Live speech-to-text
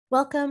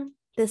Welcome.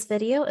 This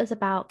video is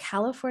about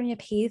California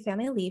paid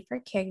family leave for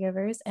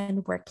caregivers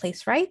and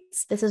workplace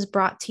rights. This is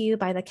brought to you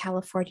by the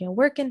California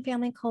Work and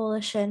Family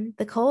Coalition.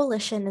 The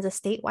coalition is a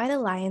statewide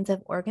alliance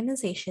of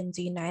organizations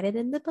united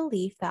in the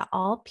belief that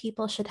all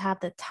people should have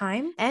the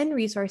time and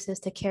resources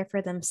to care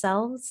for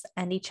themselves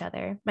and each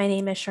other. My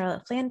name is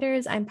Charlotte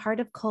Flanders. I'm part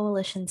of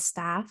coalition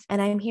staff,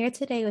 and I'm here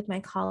today with my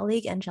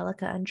colleague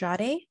Angelica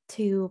Andrade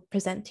to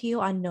present to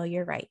you on Know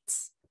Your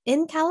Rights.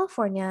 In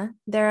California,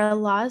 there are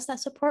laws that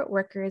support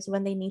workers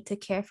when they need to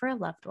care for a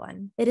loved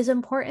one. It is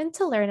important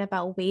to learn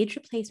about wage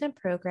replacement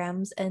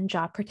programs and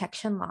job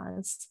protection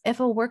laws. If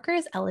a worker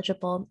is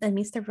eligible and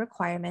meets the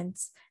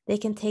requirements, they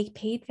can take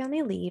paid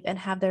family leave and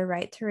have their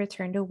right to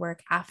return to work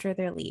after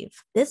their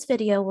leave. This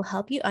video will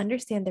help you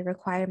understand the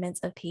requirements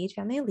of paid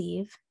family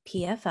leave,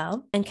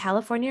 PFL, and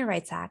California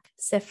Rights Act,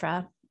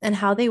 CFRA, and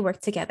how they work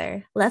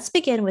together. Let's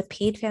begin with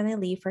paid family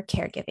leave for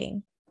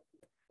caregiving.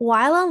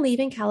 While on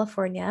leave in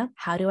California,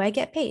 how do I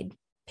get paid?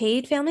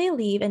 Paid family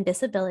leave and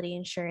disability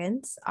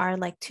insurance are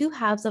like two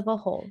halves of a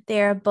whole.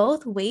 They are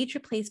both wage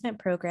replacement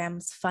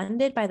programs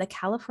funded by the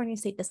California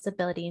State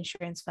Disability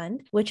Insurance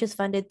Fund, which is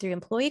funded through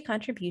employee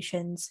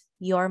contributions,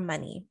 your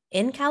money.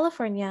 In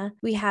California,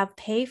 we have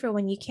pay for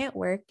when you can't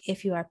work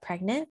if you are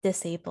pregnant,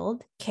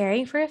 disabled,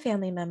 caring for a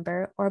family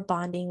member, or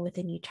bonding with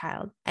a new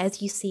child. As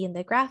you see in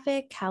the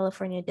graphic,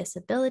 California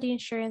Disability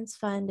Insurance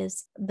Fund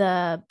is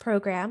the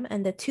program,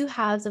 and the two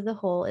halves of the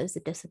whole is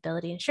the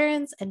disability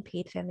insurance and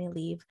paid family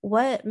leave.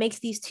 What makes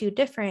these two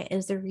different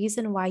is the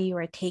reason why you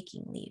are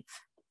taking leave.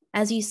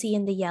 As you see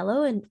in the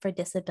yellow and for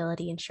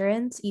disability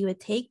insurance, you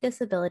would take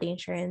disability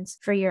insurance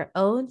for your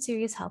own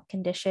serious health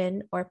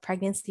condition or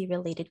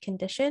pregnancy-related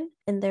condition.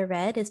 In the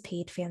red is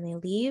paid family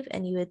leave,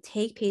 and you would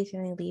take paid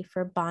family leave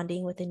for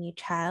bonding with a new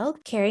child,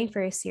 caring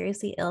for a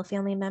seriously ill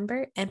family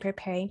member, and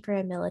preparing for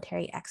a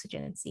military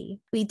exigency.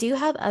 We do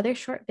have other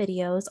short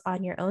videos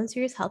on your own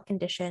serious health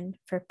condition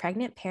for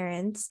pregnant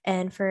parents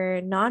and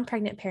for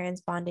non-pregnant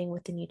parents bonding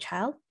with a new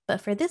child. But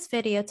for this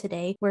video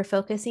today, we're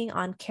focusing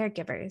on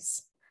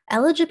caregivers.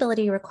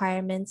 Eligibility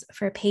requirements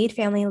for paid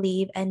family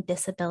leave and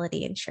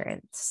disability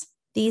insurance.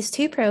 These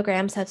two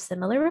programs have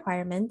similar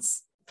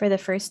requirements for the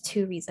first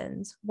two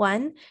reasons.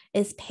 One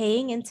is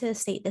paying into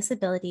state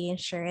disability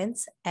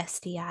insurance,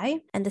 SDI,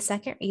 and the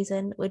second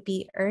reason would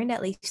be earned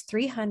at least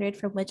 $300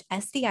 from which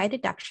SDI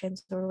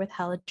deductions were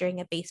withheld during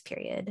a base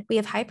period. We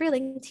have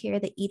hyperlinked here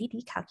the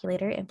EDD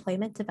calculator,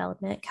 Employment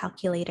Development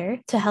Calculator,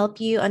 to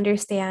help you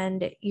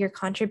understand your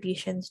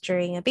contributions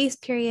during a base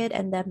period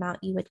and the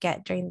amount you would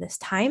get during this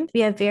time.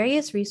 We have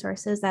various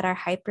resources that are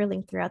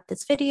hyperlinked throughout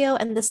this video,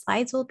 and the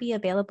slides will be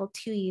available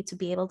to you to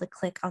be able to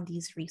click on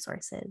these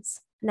resources.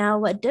 Now,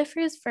 what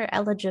differs for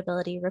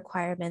eligibility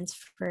requirements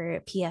for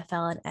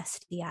PFL and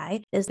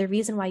SDI is the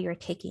reason why you're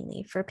taking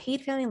leave. For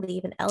paid family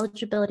leave, an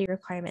eligibility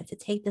requirement to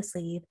take this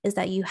leave is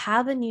that you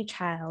have a new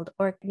child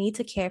or need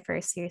to care for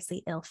a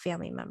seriously ill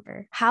family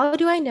member. How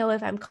do I know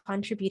if I'm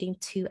contributing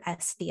to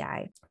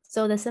SDI?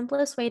 So the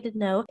simplest way to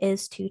know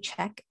is to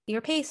check your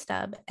pay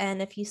stub.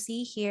 And if you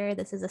see here,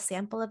 this is a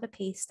sample of a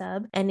pay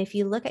stub. And if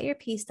you look at your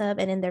pay stub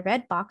and in the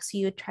red box,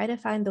 you would try to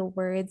find the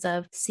words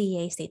of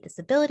CA State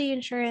Disability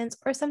Insurance,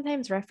 or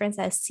sometimes referenced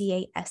as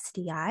CA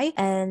SDI.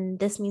 And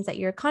this means that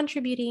you're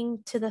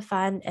contributing to the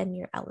fund and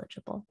you're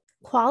eligible.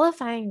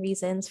 Qualifying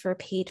reasons for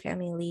paid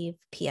family leave,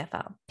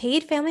 PFL.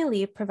 Paid family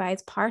leave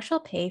provides partial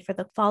pay for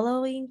the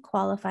following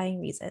qualifying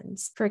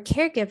reasons. For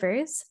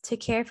caregivers, to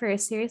care for a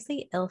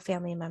seriously ill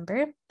family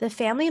member, the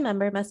family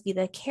member must be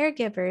the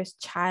caregiver's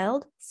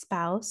child,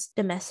 spouse,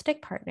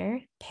 domestic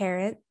partner,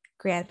 parent,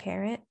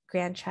 grandparent,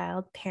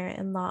 grandchild,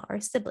 parent-in-law,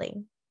 or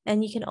sibling.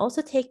 And you can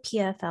also take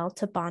PFL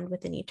to bond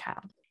with a new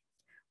child.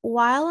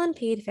 While on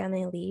paid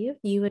family leave,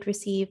 you would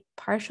receive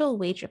partial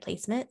wage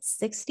replacement,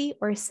 60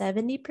 or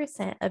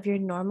 70% of your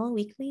normal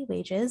weekly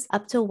wages,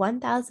 up to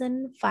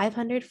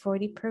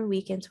 $1,540 per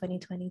week in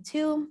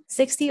 2022.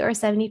 60 or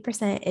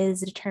 70%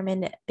 is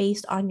determined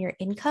based on your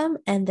income,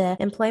 and the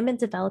Employment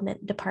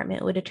Development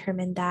Department would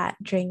determine that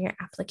during your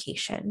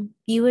application.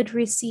 You would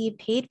receive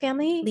paid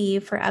family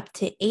leave for up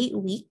to 8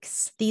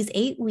 weeks. These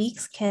 8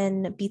 weeks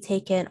can be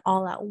taken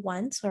all at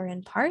once or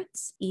in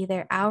parts,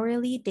 either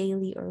hourly,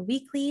 daily, or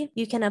weekly.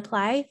 You can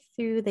apply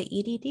through the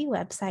EDD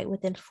website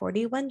within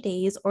 41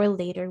 days or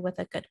later with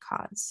a good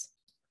cause.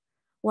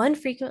 One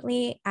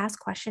frequently asked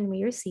question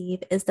we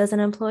receive is, does an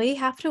employee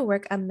have to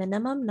work a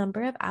minimum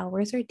number of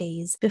hours or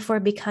days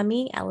before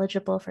becoming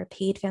eligible for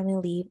paid family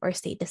leave or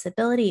state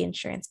disability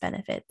insurance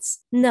benefits?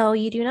 No,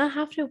 you do not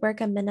have to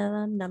work a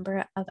minimum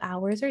number of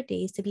hours or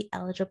days to be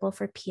eligible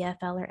for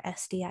PFL or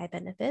SDI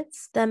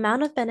benefits. The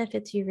amount of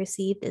benefits you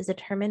received is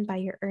determined by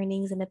your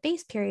earnings in a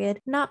base period,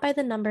 not by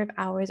the number of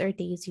hours or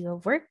days you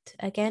have worked.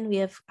 Again, we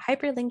have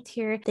hyperlinked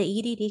here the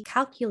EDD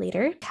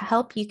calculator to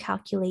help you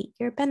calculate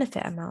your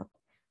benefit amount.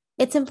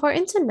 It's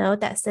important to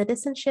note that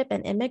citizenship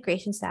and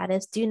immigration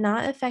status do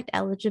not affect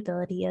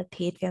eligibility of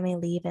paid family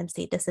leave and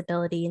state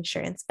disability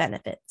insurance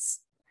benefits.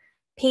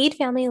 Paid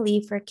family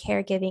leave for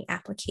caregiving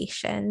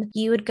application.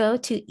 You would go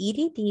to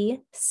eddca.gov,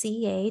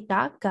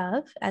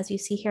 as you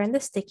see here in the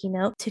sticky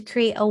note, to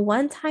create a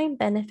one-time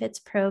benefits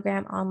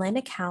program online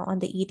account on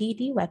the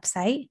EDD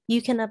website.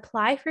 You can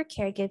apply for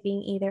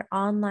caregiving either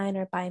online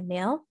or by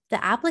mail.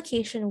 The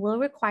application will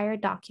require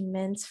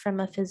documents from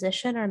a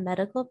physician or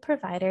medical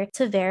provider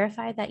to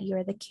verify that you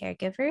are the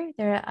caregiver.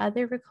 There are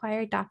other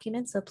required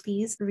documents, so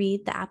please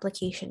read the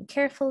application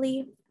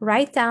carefully.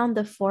 Write down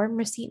the form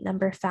receipt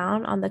number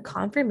found on the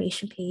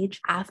confirmation page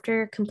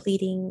after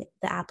completing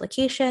the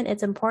application.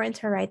 It's important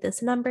to write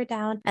this number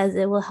down as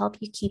it will help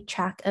you keep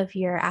track of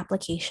your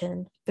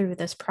application through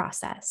this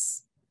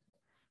process.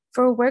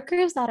 For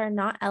workers that are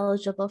not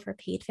eligible for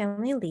paid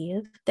family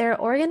leave, there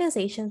are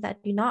organizations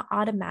that do not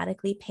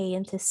automatically pay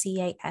into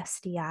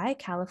CASDI,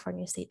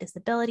 California State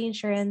Disability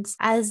Insurance,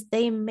 as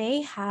they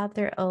may have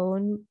their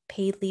own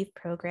paid leave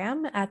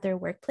program at their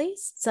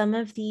workplace. Some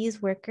of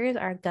these workers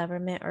are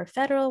government or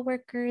federal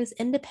workers,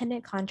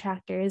 independent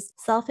contractors,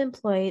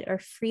 self-employed, or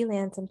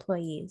freelance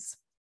employees.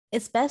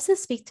 It's best to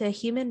speak to a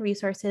human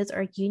resources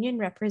or union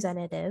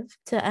representative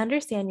to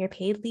understand your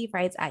paid leave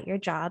rights at your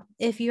job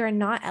if you are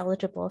not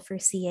eligible for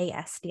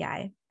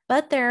CASDI.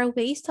 But there are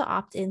ways to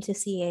opt into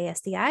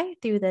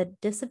CASDI through the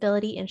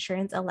Disability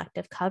Insurance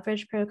Elective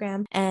Coverage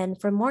Program, and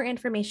for more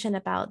information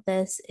about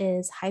this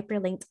is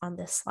hyperlinked on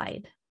this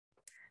slide.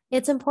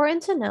 It's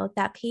important to note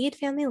that paid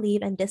family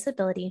leave and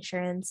disability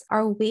insurance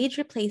are wage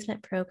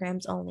replacement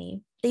programs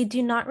only. They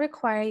do not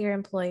require your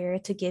employer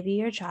to give you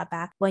your job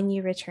back when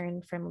you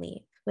return from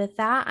leave. With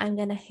that, I'm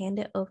going to hand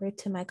it over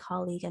to my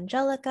colleague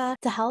Angelica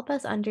to help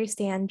us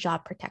understand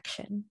job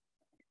protection.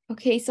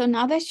 Okay, so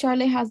now that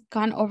Charlotte has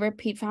gone over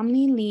paid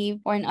family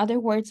leave, or in other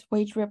words,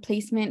 wage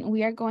replacement,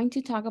 we are going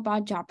to talk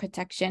about job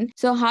protection.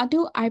 So how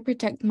do I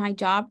protect my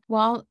job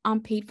while on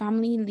paid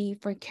family leave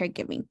for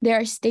caregiving? There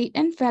are state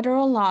and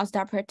federal laws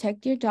that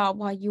protect your job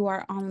while you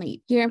are on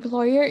leave. Your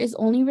employer is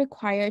only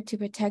required to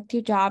protect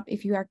your job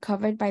if you are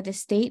covered by the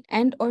state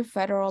and or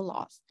federal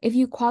laws. If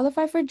you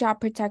qualify for job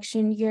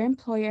protection, your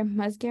employer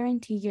must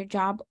guarantee your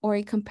job or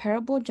a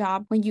comparable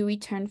job when you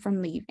return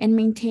from leave and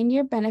maintain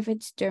your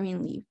benefits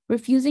during leave.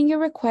 Refusing your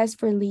request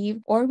for leave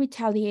or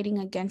retaliating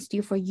against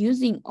you for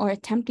using or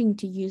attempting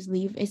to use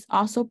leave is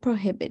also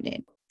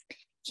prohibited.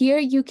 Here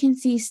you can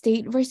see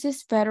state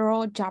versus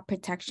federal job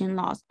protection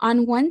laws.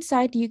 On one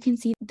side, you can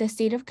see the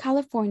state of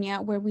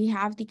California, where we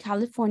have the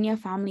California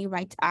Family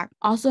Rights Act,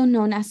 also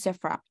known as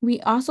CFRA.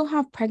 We also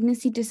have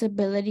pregnancy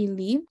disability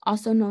leave,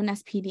 also known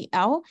as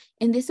PDL,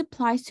 and this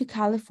applies to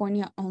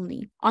California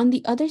only. On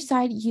the other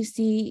side, you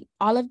see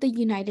all of the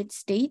United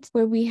States,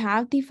 where we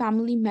have the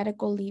Family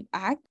Medical Leave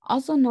Act,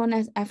 also known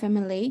as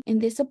FMLA, and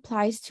this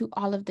applies to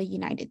all of the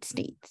United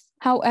States.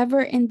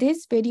 However, in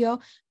this video,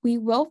 we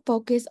will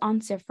focus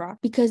on CFRA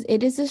because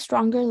it is a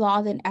stronger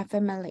law than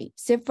FMLA.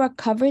 CFRA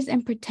covers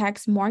and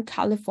protects more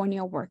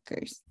California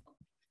workers.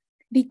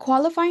 The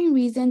qualifying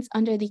reasons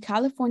under the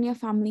California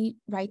Family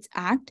Rights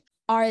Act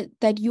are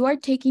that you are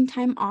taking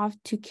time off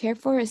to care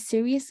for a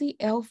seriously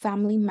ill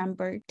family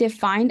member,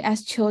 defined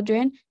as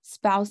children,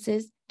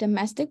 spouses,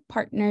 domestic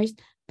partners,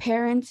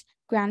 parents,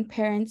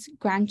 grandparents,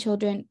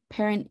 grandchildren,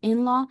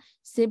 parent-in-law,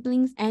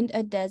 siblings, and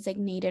a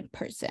designated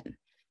person.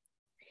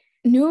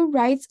 New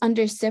rights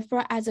under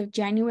CFRA as of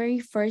January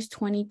 1st,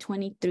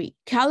 2023.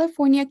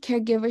 California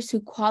caregivers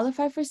who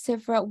qualify for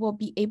CFRA will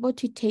be able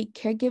to take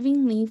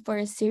caregiving leave for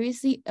a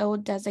seriously ill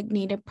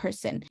designated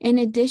person, in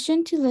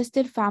addition to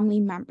listed family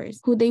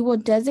members, who they will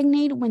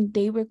designate when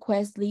they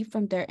request leave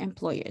from their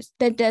employers.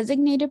 The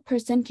designated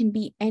person can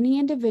be any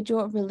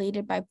individual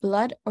related by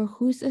blood or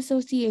whose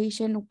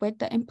association with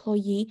the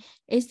employee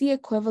is the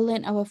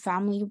equivalent of a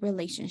family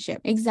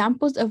relationship.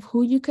 Examples of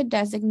who you could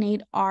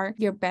designate are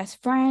your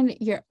best friend,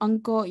 your uncle,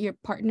 your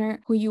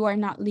partner who you are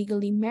not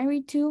legally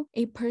married to,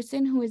 a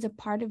person who is a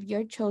part of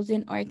your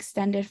chosen or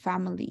extended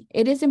family.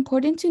 It is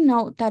important to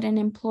note that an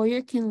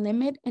employer can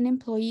limit an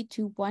employee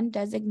to one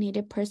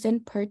designated person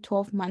per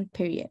 12-month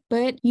period,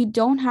 but you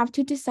don't have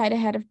to decide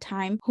ahead of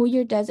time who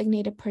your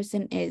designated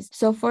person is.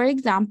 So for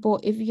example,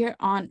 if your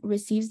aunt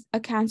receives a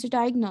cancer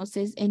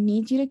diagnosis and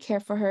needs you to care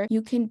for her,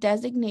 you can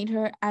designate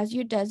her as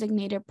your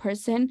designated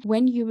person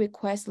when you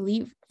request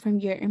leave from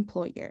your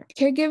employer.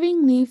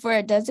 Caregiving leave for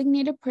a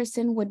designated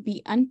person would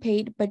be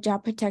unpaid but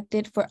job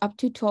protected for up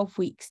to 12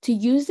 weeks. To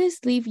use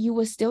this leave, you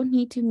will still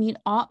need to meet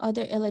all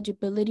other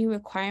eligibility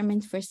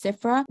requirements for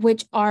CFRA,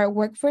 which are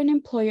work for an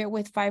employer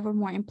with 5 or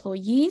more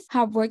employees,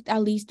 have worked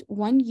at least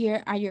 1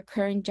 year at your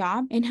current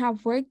job, and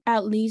have worked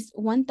at least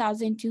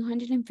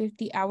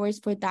 1,250 hours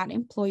for that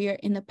employer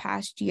in the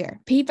past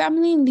year. Paid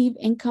family leave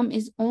income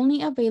is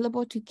only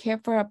available to care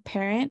for a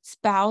parent,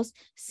 spouse,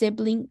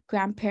 sibling,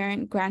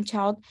 grandparent,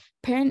 grandchild,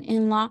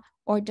 parent-in-law,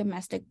 or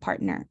domestic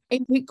partner.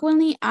 A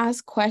frequently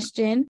asked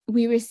question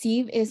we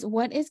receive is,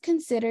 what is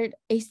considered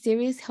a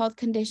serious health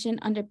condition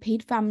under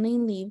paid family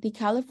leave, the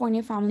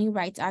California Family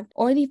Rights Act,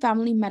 or the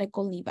Family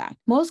Medical Leave Act?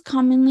 Most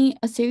commonly,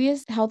 a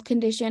serious health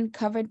condition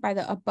covered by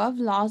the above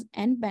laws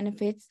and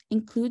benefits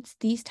includes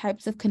these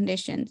types of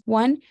conditions.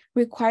 1,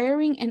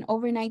 requiring an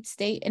overnight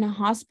stay in a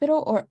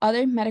hospital or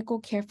other medical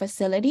care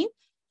facility.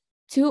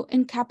 2,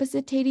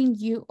 incapacitating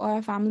you or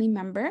a family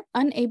member,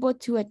 unable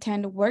to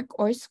attend work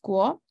or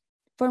school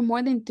for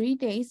more than 3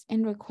 days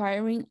and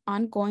requiring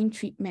ongoing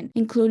treatment,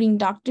 including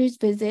doctor's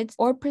visits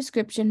or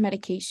prescription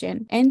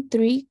medication. And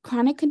 3,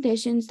 chronic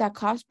conditions that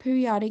cause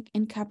periodic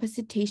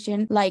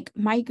incapacitation like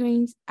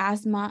migraines,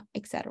 asthma,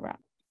 etc.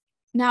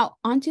 Now,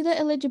 onto the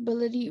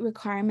eligibility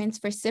requirements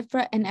for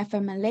CFRA and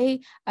FMLA.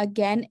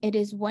 Again, it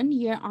is 1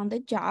 year on the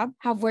job,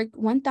 have worked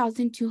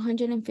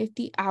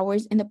 1,250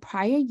 hours in the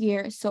prior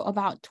year, so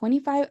about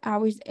 25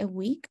 hours a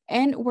week,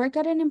 and work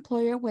at an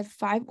employer with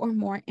 5 or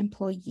more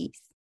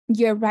employees.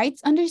 Your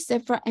rights under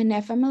CFRA and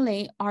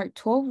FMLA are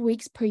 12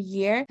 weeks per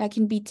year that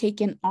can be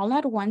taken all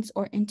at once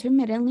or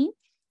intermittently,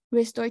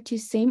 restored to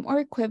same or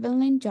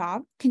equivalent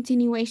job,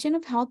 continuation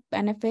of health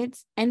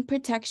benefits, and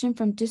protection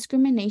from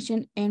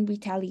discrimination and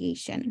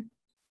retaliation.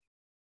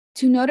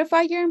 To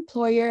notify your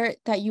employer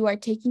that you are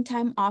taking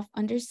time off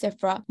under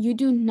CFRA, you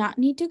do not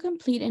need to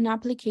complete an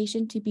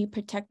application to be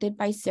protected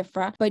by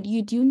CFRA, but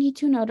you do need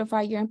to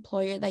notify your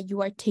employer that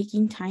you are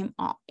taking time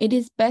off. It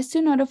is best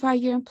to notify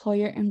your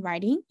employer in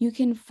writing. You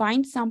can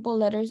find sample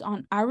letters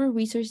on our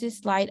resources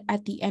slide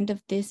at the end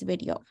of this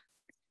video.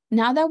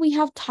 Now that we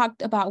have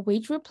talked about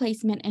wage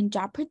replacement and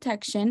job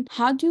protection,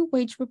 how do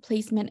wage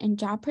replacement and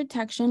job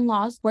protection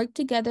laws work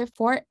together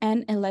for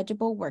an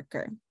eligible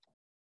worker?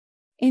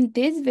 In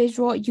this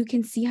visual, you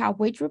can see how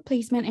wage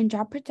replacement and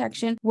job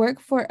protection work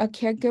for a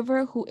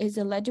caregiver who is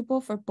eligible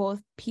for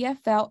both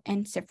PFL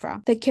and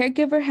CFRA. The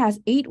caregiver has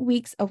 8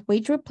 weeks of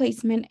wage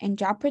replacement and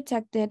job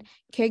protected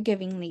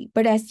caregiving leave.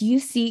 But as you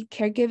see,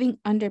 caregiving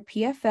under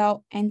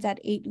PFL ends at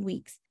 8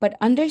 weeks. But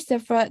under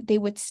CFRA, they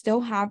would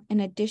still have an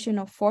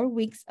additional 4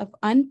 weeks of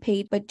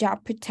unpaid but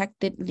job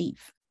protected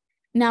leave.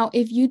 Now,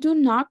 if you do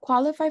not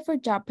qualify for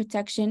job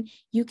protection,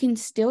 you can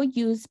still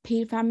use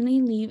paid family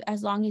leave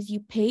as long as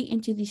you pay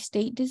into the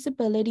state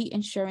disability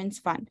insurance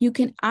fund. You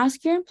can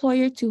ask your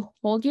employer to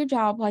hold your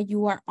job while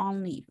you are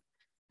on leave.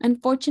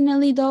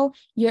 Unfortunately, though,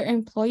 your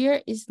employer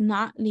is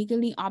not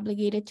legally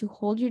obligated to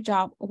hold your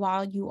job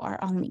while you are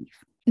on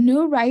leave.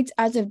 New rights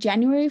as of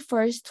January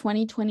 1st,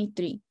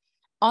 2023.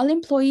 All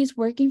employees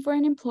working for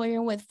an employer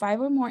with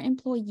 5 or more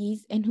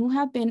employees and who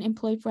have been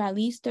employed for at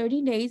least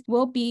 30 days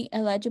will be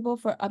eligible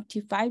for up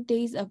to 5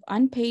 days of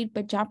unpaid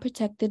but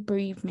job-protected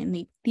bereavement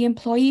leave. The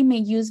employee may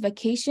use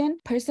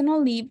vacation,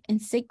 personal leave,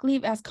 and sick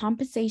leave as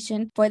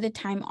compensation for the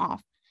time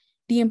off.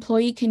 The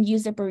employee can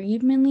use the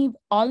bereavement leave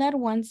all at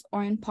once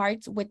or in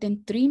parts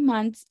within 3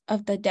 months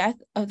of the death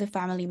of the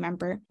family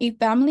member. A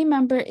family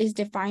member is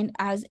defined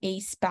as a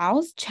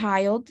spouse,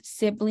 child,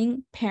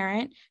 sibling,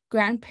 parent,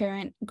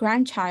 grandparent,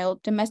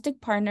 grandchild,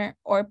 domestic partner,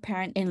 or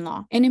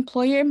parent-in-law. An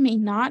employer may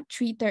not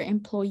treat their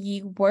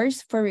employee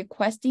worse for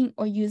requesting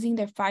or using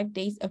their 5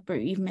 days of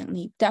bereavement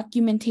leave.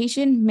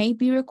 Documentation may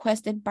be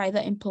requested by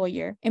the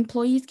employer.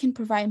 Employees can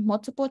provide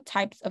multiple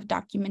types of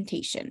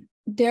documentation.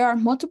 There are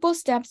multiple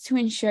steps to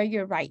ensure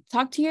your right.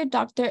 Talk to your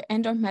doctor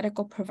and or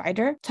medical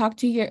provider, talk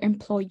to your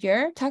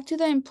employer, talk to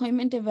the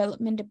Employment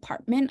Development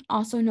Department,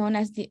 also known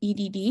as the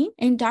EDD,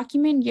 and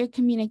document your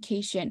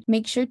communication.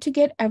 Make sure to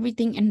get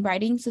everything in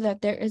writing so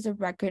that there is a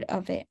record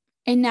of it.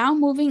 And now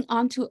moving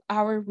on to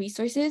our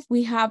resources,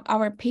 we have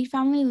our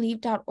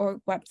paidfamilyleave.org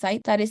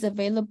website that is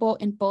available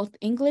in both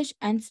English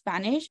and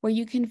Spanish, where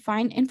you can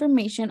find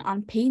information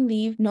on paid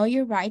leave, know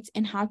your rights,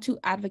 and how to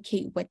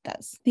advocate with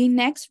us. The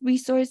next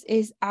resource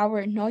is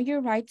our Know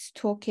Your Rights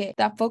Toolkit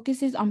that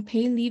focuses on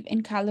paid leave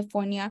in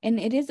California, and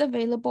it is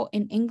available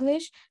in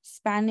English,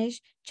 Spanish,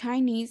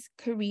 Chinese,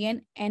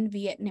 Korean, and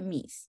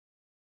Vietnamese.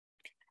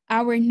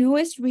 Our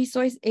newest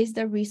resource is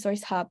the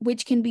Resource Hub,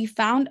 which can be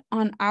found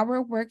on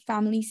our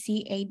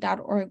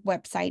workfamilyca.org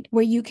website,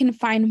 where you can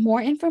find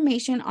more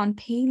information on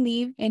paid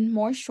leave and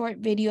more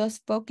short videos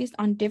focused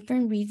on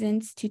different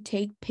reasons to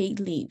take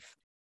paid leave.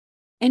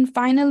 And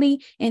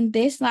finally, in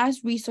this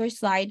last resource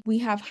slide, we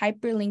have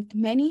hyperlinked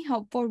many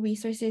helpful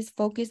resources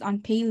focused on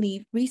paid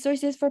leave,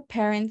 resources for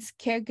parents,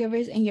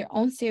 caregivers, and your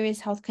own serious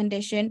health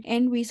condition,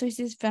 and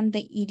resources from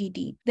the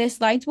EDD. The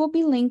slides will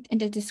be linked in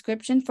the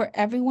description for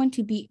everyone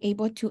to be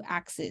able to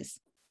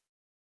access.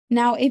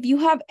 Now, if you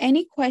have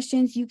any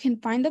questions, you can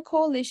find the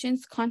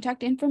coalition's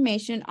contact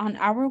information on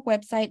our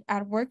website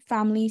at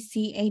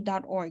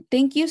workfamilyca.org.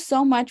 Thank you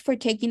so much for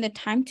taking the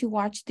time to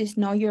watch this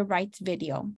Know Your Rights video.